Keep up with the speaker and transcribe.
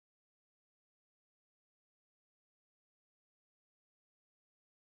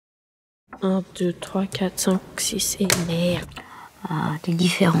1, 2, 3, 4, 5, 6 et merde. Ah, t'es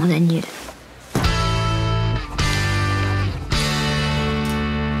différent, Daniel.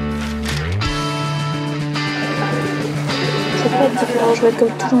 Je veux pas être différent, je veux être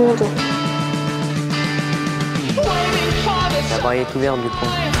comme tout le monde. La braille est ouverte du coup.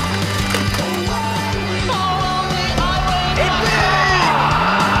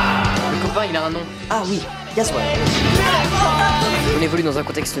 Le copain, il a un nom. Ah oui, Gasouin. On évolue dans un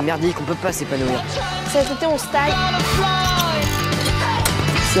contexte merdique, on peut pas s'épanouir. Cet été, on se taille.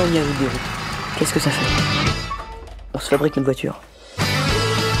 Si on y ajoute des roues, qu'est-ce que ça fait? On se fabrique une voiture.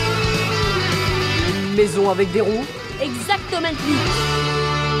 Une maison avec des roues. Exactement.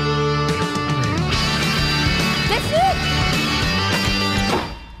 T'es fou!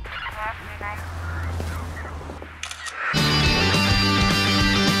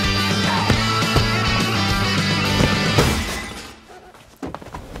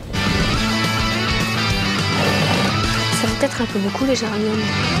 Ça fait peut-être un peu beaucoup les géraniums.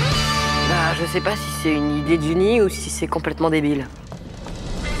 Bah, je sais pas si c'est une idée de génie ou si c'est complètement débile.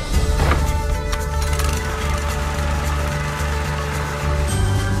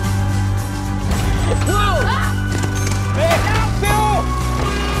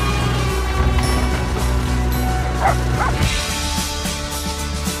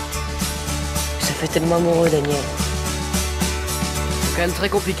 Ça fait tellement amoureux, Daniel. C'est quand même très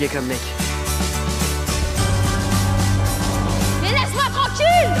compliqué comme mec. Mais laisse-moi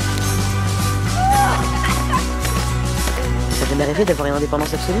tranquille! T'as jamais rêvé d'avoir une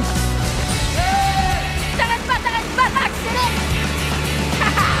indépendance absolue? T'arrêtes pas, accélère!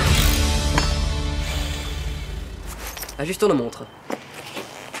 Ajustons nos montres.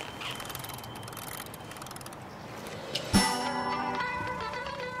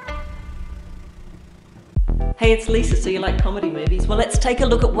 Hey, it's Lisa, so you like comedy movies? Well, let's take a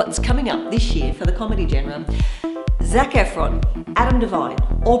look at what's coming up this year for the comedy genre. Zac Efron, Adam Devine,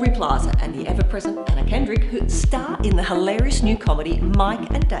 Aubrey Plaza and the ever-present Anna Kendrick, who star in the hilarious new comedy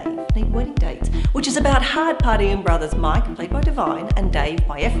Mike and Dave Need Wedding Dates, which is about hard-partying brothers Mike, played by Devine, and Dave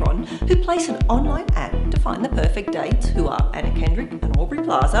by Efron, who place an online ad to find the perfect dates, who are Anna Kendrick and Aubrey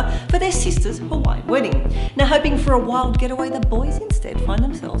Plaza, for their sister's Hawaiian wedding. Now, hoping for a wild getaway, the boys instead find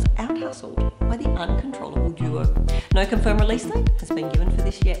themselves out-hustled by the uncontrollable duo. No confirmed release date has been given for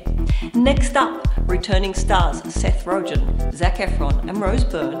this yet. Next up, returning stars Seth Rogen, Zac Efron and Rose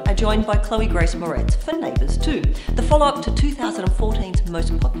Byrne are joined by Chloe Grace Moretz for Neighbours 2, the follow-up to 2014's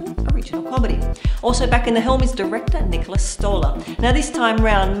most popular original comedy. Also back in the helm is director Nicholas Stoller. Now this time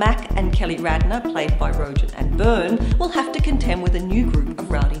round, Mac and Kelly Radner, played by Rogen and Byrne, will have to contend with a new group of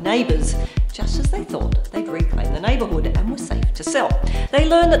rowdy neighbours, just as they thought they'd reclaim the neighbourhood and were safe to sell. They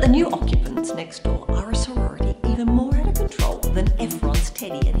learn that the new occupants next door are a sorority even more out of control than Efron's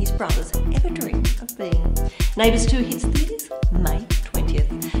Teddy and his brothers ever dreamed of being. Neighbours 2 hits theatres May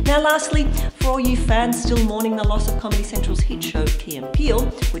 20th. Now lastly, for all you fans still mourning the loss of Comedy Central's hit show Key and Peele,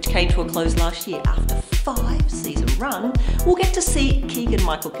 which came to a close last year after 5-season run, we'll get to see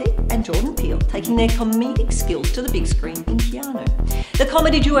Keegan-Michael Key and Jordan Peele taking their comedic skills to the big screen in Keanu. The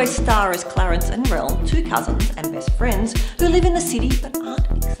comedy duo star as Clarence and Rel, two cousins and best friends who live in the city but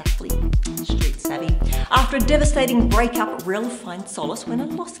aren't exactly street savvy. After a devastating breakup, Rel finds solace when a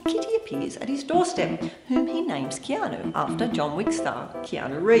lost kitty appears at his doorstep, whom he names Keanu, after John Wick star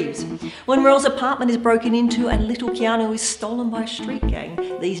Keanu Reeves. When Rel's apartment is broken into and little Keanu is stolen by a street gang,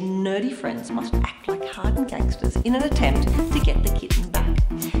 these nerdy friends must act like hardened gangsters in an attempt to get the kitten back.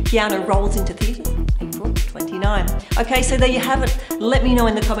 Keanu rolls into theatres April 29. Okay, so there you have it. Let me know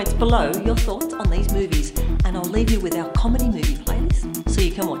in the comments below your thoughts on these movies, and I'll leave you with our comedy movie playlist so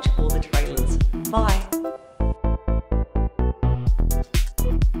you can watch all the trailers. Bye.